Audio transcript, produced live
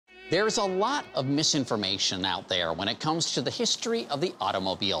There's a lot of misinformation out there when it comes to the history of the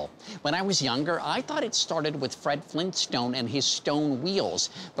automobile. When I was younger, I thought it started with Fred Flintstone and his stone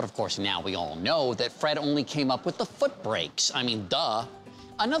wheels. But of course, now we all know that Fred only came up with the foot brakes. I mean, duh.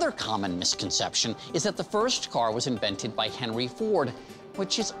 Another common misconception is that the first car was invented by Henry Ford,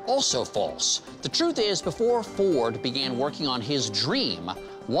 which is also false. The truth is, before Ford began working on his dream,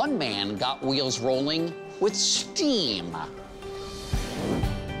 one man got wheels rolling with steam.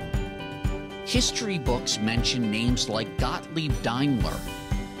 History books mention names like Gottlieb Daimler,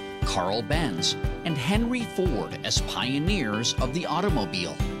 Karl Benz, and Henry Ford as pioneers of the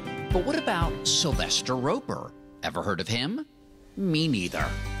automobile. But what about Sylvester Roper? Ever heard of him? Me neither.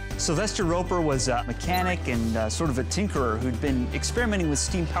 Sylvester Roper was a mechanic and sort of a tinkerer who'd been experimenting with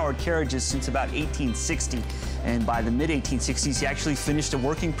steam-powered carriages since about 1860. And by the mid-1860s, he actually finished a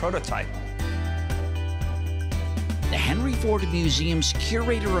working prototype. The Henry Ford Museum's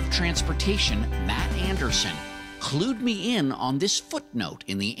Curator of Transportation, Matt Anderson, clued me in on this footnote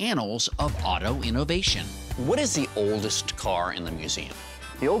in the annals of auto innovation. What is the oldest car in the museum?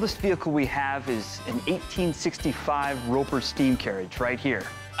 The oldest vehicle we have is an 1865 Roper steam carriage right here.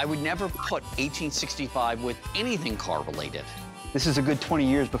 I would never put 1865 with anything car-related. This is a good 20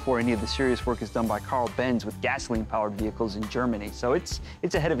 years before any of the serious work is done by Karl Benz with gasoline-powered vehicles in Germany, so it's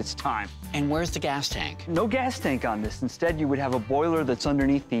ahead of its time. And where's the gas tank? No gas tank on this. Instead, you would have a boiler that's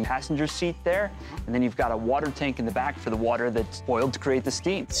underneath the passenger seat there, and then you've got a water tank in the back for the water that's boiled to create the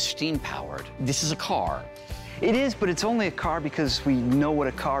steam. Steam-powered. This is a car. It is, but it's only a car because we know what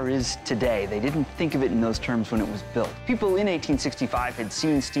a car is today. They didn't think of it in those terms when it was built. People in 1865 had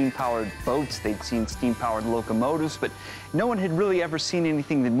seen steam-powered boats, they'd seen steam-powered locomotives, but no one had really ever seen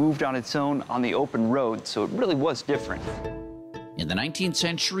anything that moved on its own on the open road, so it really was different. In the 19th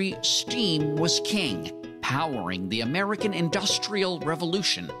century, steam was king, powering the American Industrial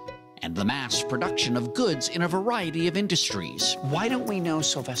Revolution and the mass production of goods in a variety of industries. Why don't we know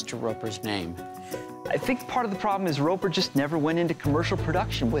Sylvester Roper's name? I think part of the problem is Roper just never went into commercial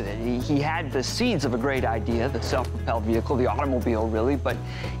production with it. He had the seeds of a great idea, the self-propelled vehicle, the automobile, really, but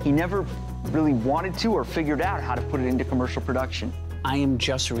he never really wanted to or figured out how to put it into commercial production. I am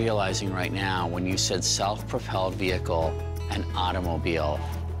just realizing right now, when you said self-propelled vehicle and automobile,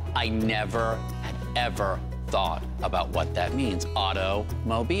 I never had ever thought about what that means.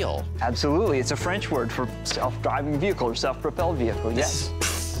 Automobile. Absolutely. It's a French word for self-driving vehicle or self-propelled vehicle, yes.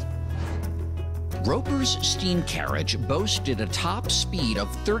 Roper's steam carriage boasted a top speed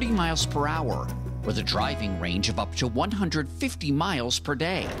of 30 miles per hour with a driving range of up to 150 miles per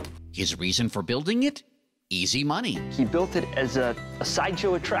day. His reason for building it? Easy money. He built it as a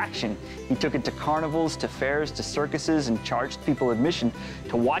sideshow attraction. He took it to carnivals, to fairs, to circuses, and charged people admission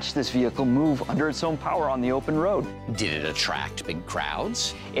to watch this vehicle move under its own power on the open road. Did it attract big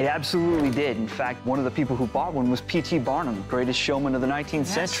crowds? It absolutely did. In fact, one of the people who bought one was P.T. Barnum, greatest showman of the 19th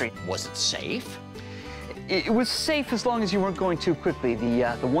century. Was it safe? It was safe as long as you weren't going too quickly.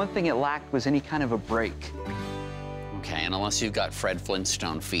 The one thing it lacked was any kind of a brake. Okay, and unless you've got Fred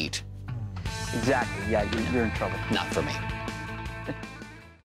Flintstone feet. Exactly, yeah, you're in trouble. Not for me.